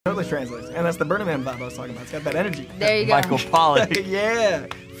English translates. And that's the Burning Man vibe I was talking about. It's got that energy. There you go. Michael Pollock. Yeah.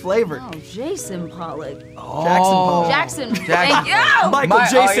 Flavored. Oh, Jason Pollock. Jackson Pollock. Jackson. Thank you. Michael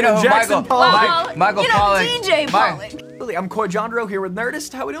Jason you know and who Jackson Michael- Pollock. Well, Michael you know, Pollock. DJ Pollock. Really, I'm Coy Jandro here with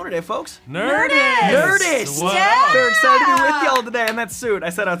Nerdist. How we doing today, folks? Nerdist. What? Yeah. Very excited to be with y'all today in that suit. I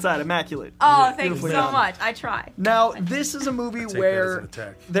said outside, immaculate. Oh, thank you Beautifully so done. much. I try. Now, this is a movie Take that as where an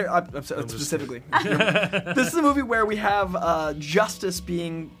attack. specifically, this is a movie where we have justice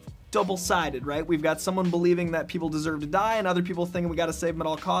being double-sided, right? We've got someone believing that people deserve to die, and other people thinking we got to save them at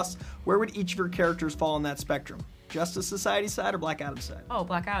all costs. Where would each of your characters fall on that spectrum? Justice Society side or Black Adam side? Oh,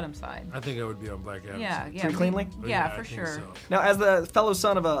 Black Adam side. I think I would be on Black Adam. Yeah, yeah. Pretty cleanly? Yeah, I for think sure. so. Now, as the fellow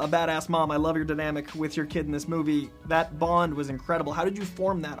son of a badass mom, I love your dynamic with your kid in this movie. That bond was incredible. How did you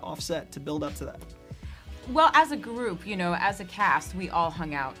form that offset to build up to that? Well, as a group, you know, as a cast, we all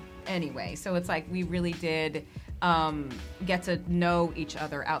hung out anyway. So it's like we really did get to know each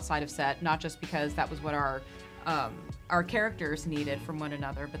other outside of set, not just because that was what our characters needed from one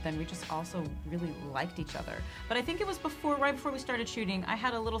another, but then we just also really liked each other. But I think it was right before we started shooting, I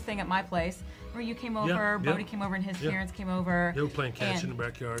had a little thing at my place where you came over, Yeah, Bodie yeah. came over, and his Yeah. parents came over. They were playing catch and- in the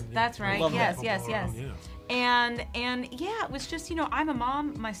backyard. That's Yeah. right. Love Yes, that. yes, yes. Yeah. And yeah, it was just, you know, I'm a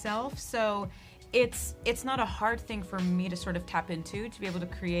mom myself, so it's not a hard thing for me to sort of tap into, to be able to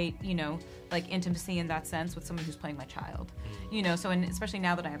create, you know, like intimacy in that sense with someone who's playing my child. You know, so, and especially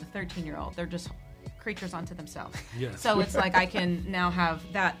now that I have a 13-year-old, they're just creatures unto themselves. Yes. So it's like I can now have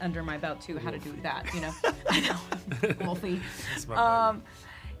that under my belt too, how to do that, you know. I know. Wolfie. That's my buddy.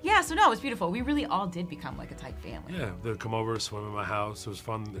 Yeah, so no, it was beautiful. We really all did become like a tight family. Yeah, they'd come over, swim in my house. It was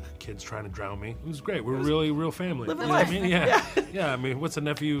fun. The kids trying to drown me. It was great. We're really real family. Living You know what life. I mean? Yeah. Yeah, I mean, what's a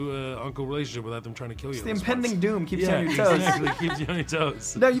nephew-uncle relationship without them trying to kill you? It's the That's impending fun. doom keeps you Yeah, on your toes. exactly. Keeps you on your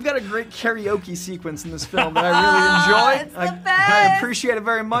toes. Now, you've got a great karaoke sequence in this film that I really enjoy. it's the I best. appreciate it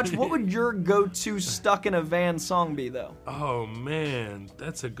very much. What would your go-to stuck in a van song be, though? Oh, man.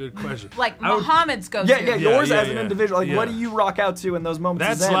 That's a good question. Like I would- Muhammad's go-to. Yeah, yours yeah, as an yeah. individual. Like, what Yeah. do you rock out to in those moments? of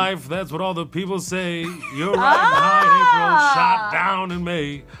That's zen? life. That's what all the people say. You're riding high in April, shot down in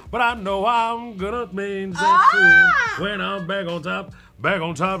May. But I know I'm gonna maintain soon. When I'm back on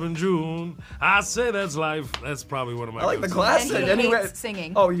top in June. I say that's life. That's probably one of my. I like the go-tos. classic. And he Anyway- hates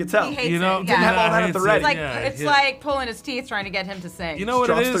singing. Oh, you can tell. He hates You know, it. Didn't have all Yeah. that at hates the it. ready. It's like Yeah, it's yeah. like pulling his teeth trying to get him to sing. You know what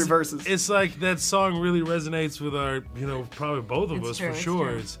Drops it three is? verses. It's like that song really resonates with our, you know, probably both of It's us true, for it's sure.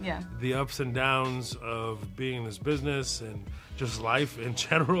 true. It's Yeah. the ups and downs of being in this business and just life in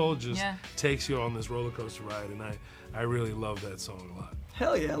general just Yeah. takes you on this roller coaster ride, and I really love that song a lot.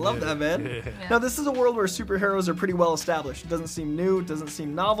 Hell yeah, I love Yeah, that, man. yeah. Now, this is a world where superheroes are pretty well established. It doesn't seem new, it doesn't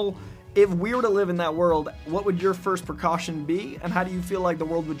seem novel. If we were to live in that world, what would your first precaution be, and how do you feel like the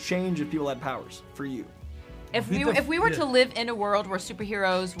world would change if people had powers for you? If we were to live in a world where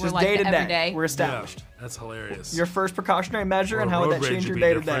superheroes were Just like day to the day, everyday, we're Yeah, established. that's hilarious. Your first precautionary measure, and how Road would that rage change your would be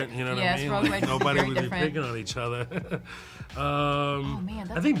day to different, day? You know what Yes, I mean? road Like, rage would be nobody very would be different. picking on each other. man,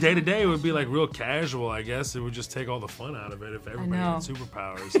 that's I think a day to good day would be like real casual. I guess it would just take all the fun out of it if everybody know. had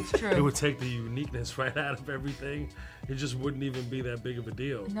superpowers. It's true. It would take the uniqueness right out of everything. It just wouldn't even be that big of a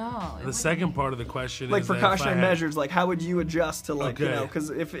deal. No, it The wouldn't second be. part of the question Like is that if precautionary I had- measures, like how would you adjust to like, you Okay. know, because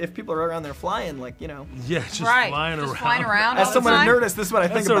if people are around there flying, like, you know. Yeah, just Right, flying just around. flying around all As the someone time? a nerdist, this is what I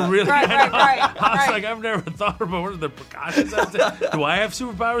think That's a about. really. Right, right, right, I was right. like, I've never thought about what are the precautions out there. Do I have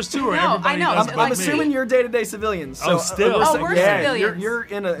superpowers too, or No, I everybody know. does I'm but like me? assuming you're day-to-day civilians. So Oh, still. we're Oh, saying- we're yeah, civilians. You're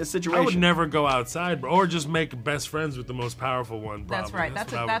in a I situation. would never go outside, or just make best friends with the most powerful one. That's probably. right.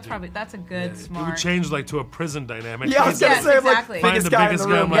 That's what I would do. that's a good It smart. would change like to a prison dynamic. Yeah, I was gonna Yes, say, exactly. like, Find biggest the guy in biggest the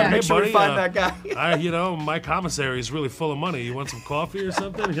guy. room. I'm like, Yeah, make hey, sure we buddy, find that guy. my commissary is really full of money. You want some coffee or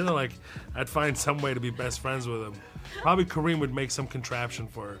something? You know, like I'd find some way to be best friends with him. Probably Kareem would make some contraption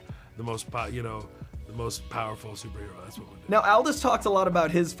for the most, the most powerful superhero. That's what we'd do. Now, Aldous talked a lot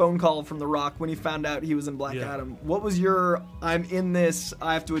about his phone call from The Rock when he found out he was in Black Yeah. Adam. What was your, I'm in this,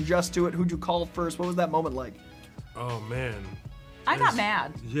 I have to adjust to it, who'd you call first? What was that moment like? Oh man. I got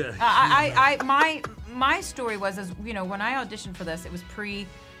mad. Yeah. My story was, as you know, when I auditioned for this, it was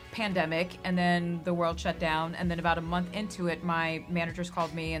pre-pandemic, and then the world shut down, and then about a month into it, my managers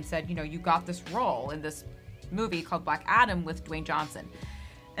called me and said, you know, you got this role in this movie called Black Adam with Dwayne Johnson.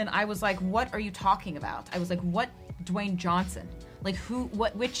 And I was like, what are you talking about? I was like, what Dwayne Johnson? Like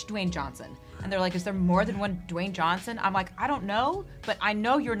which Dwayne Johnson? And they're like, is there more than one Dwayne Johnson? I'm like, I don't know, but I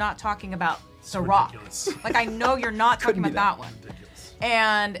know you're not talking about The Rock. ridiculous. Like, I know you're not talking Couldn't be about that one. Ridiculous.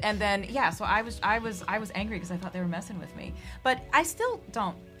 And then yeah, so I was angry because I thought they were messing with me. But I still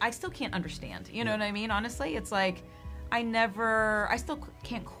can't understand. You know what I mean? Honestly, it's like I still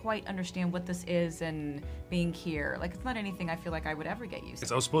can't quite understand what this is and being here. Like, it's not anything I feel like I would ever get used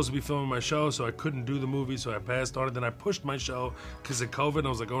to. I was supposed to be filming my show, so I couldn't do the movie, so I passed on it. Then I pushed my show because of COVID. I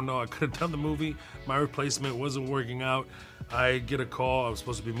was like, oh no, I could have done the movie. My replacement wasn't working out. I get a call. I was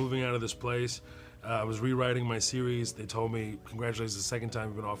supposed to be moving out of this place. I was rewriting my series. They told me, congratulations, the second time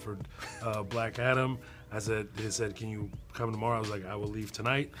you've been offered Black Adam. They said, can you come tomorrow? I was like, I will leave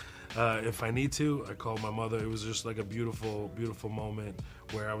tonight. If I need to. I called my mother. It was just like a beautiful, beautiful moment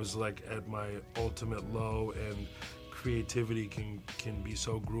where I was like at my ultimate low, and creativity can be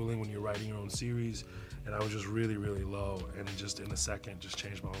so grueling when you're writing your own series. And I was just really, really low, and just in a second, just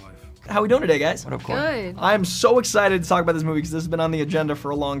changed my life. How we doing today, guys? What up, Corey? Good. I'm so excited to talk about this movie because this has been on the agenda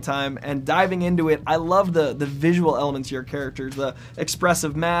for a long time. And diving into it, I love the visual elements of your characters, the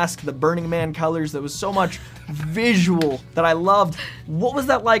expressive mask, the Burning Man colors. There was so much visual that I loved. What was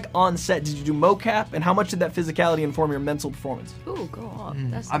that like on set? Did you do mocap, and how much did that physicality inform your mental performance? Ooh, go on.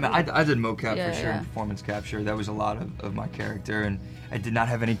 That's I mean, I did mocap Yeah, for sure, yeah. and performance capture. That was a lot of my character, and I did not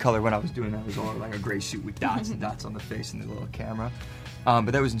have any color when I was doing that. It was all like a gray suit with dots and dots on the face and the little camera.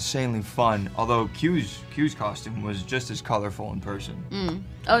 But that was insanely fun. Although Q's costume was just as colorful in person.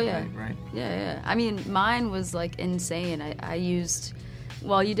 Oh yeah. Right. Yeah. I mean, mine was like insane. I used,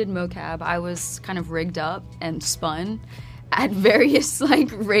 while you did mocap, I was kind of rigged up and spun at various like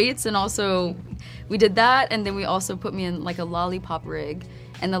rates, and also we did that, and then we also put me in like a lollipop rig,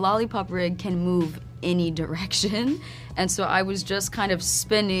 and the lollipop rig can move any direction, and so I was just kind of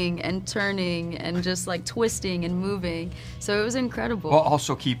spinning and turning and just like twisting and moving, so it was incredible. Well,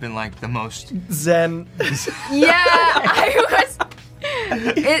 also keeping like the most. Zen. Yeah, I was.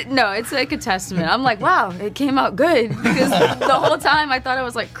 It's like a testament. I'm like, wow, it came out good, because the whole time I thought I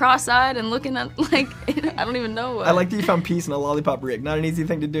was like cross-eyed and looking at like I don't even know what. I like that you found peace in a lollipop rig. Not an easy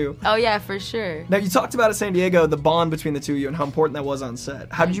thing to do. Oh yeah, for sure. Now, you talked about at San Diego, the bond between the two of you and how important that was on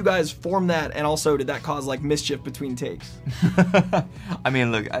set. How did you guys form that, and also did that cause like mischief between takes? I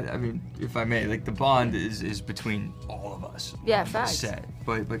mean, look. I mean, if I may, like the bond is between all of us. Yeah, on the facts. Set,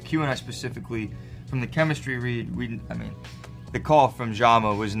 but Q and I specifically, from the chemistry read, I mean, the call from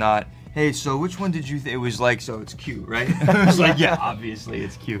Jama was not, hey, so which one did you think? It was like, so it's Q, right? It was like, yeah, obviously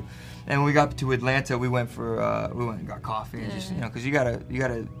it's Q. And when we got to Atlanta, we went and got coffee, and just, because you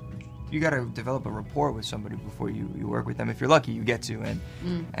gotta develop a rapport with somebody before you work with them. If you're lucky, you get to, and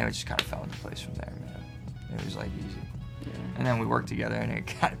it just kind of fell into place from there, man. It was like easy. Yeah. And then we worked together, and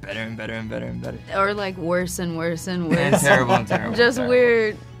it got better and better and better and better. Or like worse and worse and And worse. terrible and terrible. Just terrible.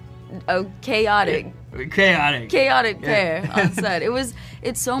 weird, chaotic Chaotic. pair on set.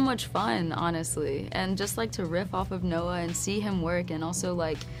 It's so much fun, honestly, and just like to riff off of Noah and see him work, and also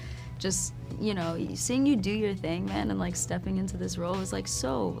like just seeing you do your thing, man, and like stepping into this role is like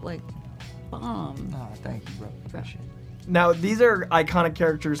so like bomb. Oh, thank you, bro. Appreciate it. Now, these are iconic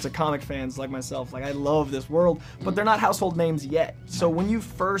characters to comic fans like myself. Like, I love this world, but they're not household names yet. So when you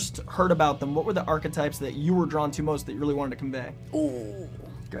first heard about them, what were the archetypes that you were drawn to most that you really wanted to convey? Ooh.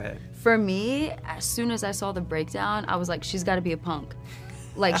 Go ahead. For me, as soon as I saw the breakdown, I was like, she's got to be a punk.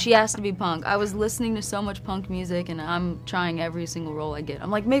 Like, she has to be punk. I was listening to so much punk music, and I'm trying every single role I get. I'm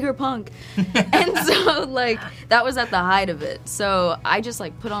like, make her punk. And so, like, that was at the height of it. So I just,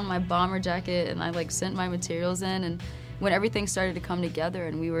 like, put on my bomber jacket, and I, like, sent my materials in, and when everything started to come together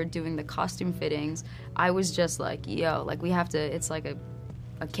and we were doing the costume fittings, I was just like, yo, like, we have to, it's like a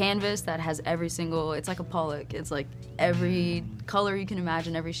canvas that has it's like a Pollock. It's like every color you can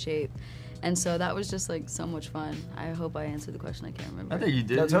imagine, every shape. And so that was just like so much fun. I hope I answered the question. I can't remember. I think you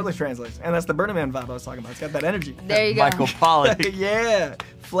did. That totally translates. And that's the Burning Man vibe I was talking about. It's got that energy. There you go. Michael Pollock. Yeah.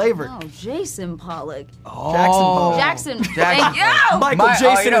 Flavor. Oh, Jason Pollock. Oh. Jackson. Thank you. Michael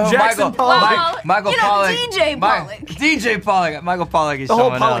Jason and Jackson Michael, Pollock. Well, Michael you know, Pollock. DJ Pollock. DJ Pollock. Michael Pollock is The whole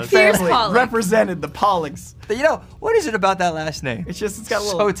someone Pollock else. Fierce family Pollock. represented the Pollocks. You know, what is it about that last name? It's got a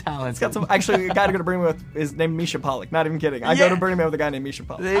So little. talented. It's got some. Actually, a guy to go to Burning Man with is named Misha Pollock. Not even kidding. I go Yeah. to Burning Man with a guy named Misha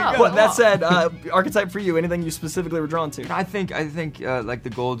Pollock. There you Oh, go. But that said, archetype for you, anything you specifically were drawn to? I think like the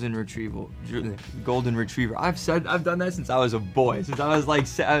golden retriever. I've done that since I was a boy. Since I was like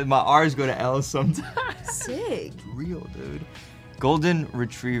my R's go to L sometimes. Sick. It's real, dude. Golden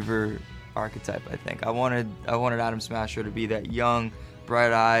retriever archetype. I think I wanted Adam Smasher to be that young,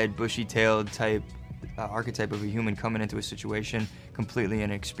 bright-eyed, bushy-tailed type archetype of a human coming into a situation completely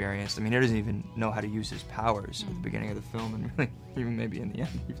inexperienced. I mean, he doesn't even know how to use his powers at the beginning of the film, and really, even maybe in the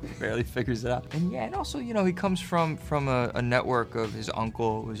end, he barely figures it out. And yeah, and also, he comes from a network of his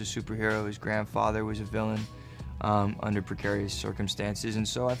uncle was a superhero, his grandfather was a villain under precarious circumstances, and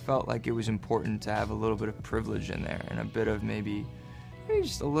so I felt like it was important to have a little bit of privilege in there and a bit of maybe maybe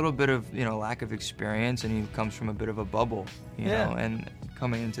just a little bit of, lack of experience, and he comes from a bit of a bubble, you know, and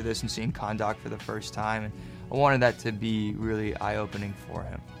coming into this and seeing Kahndaq for the first time, and I wanted that to be really eye-opening for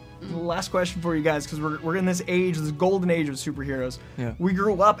him. Last question for you guys, because we're in this age, this golden age of superheroes. Yeah. We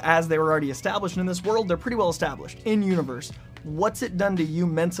grew up as they were already established, and in this world, they're pretty well established in universe. What's it done to you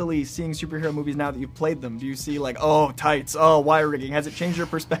mentally seeing superhero movies now that you've played them? Do you see like, oh, tights, oh, wire rigging? Has it changed your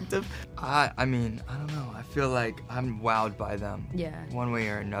perspective? I mean, I don't know. I feel like I'm wowed by them. Yeah. One way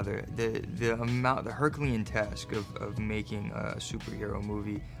or another. The Herculean task of making a superhero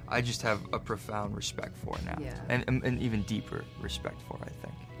movie, I just have a profound respect for now. Yeah. And even deeper respect for, I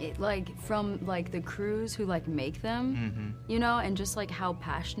think. From the crews who make them, and just how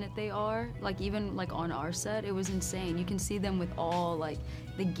passionate they are. Even on our set, it was insane. You can see them with all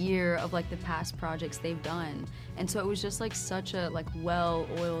the gear of the past projects they've done, and so it was just such a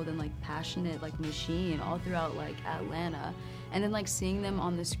well-oiled and passionate machine all throughout Atlanta. And then seeing them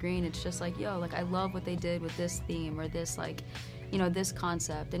on the screen, it's just yo, I love what they did with this theme or this this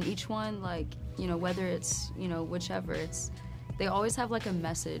concept. And each one whether it's whichever, they always have a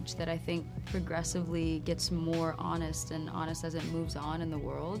message that I think progressively gets more honest as it moves on in the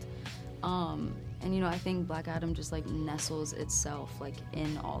world. And I think Black Adam just nestles itself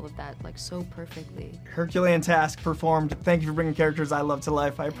in all of that so perfectly. Herculean task performed. Thank you for bringing characters I love to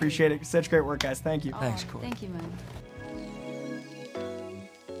life. I appreciate it. Such great work, guys. Thank you. Thanks, Corey. Thank you, man.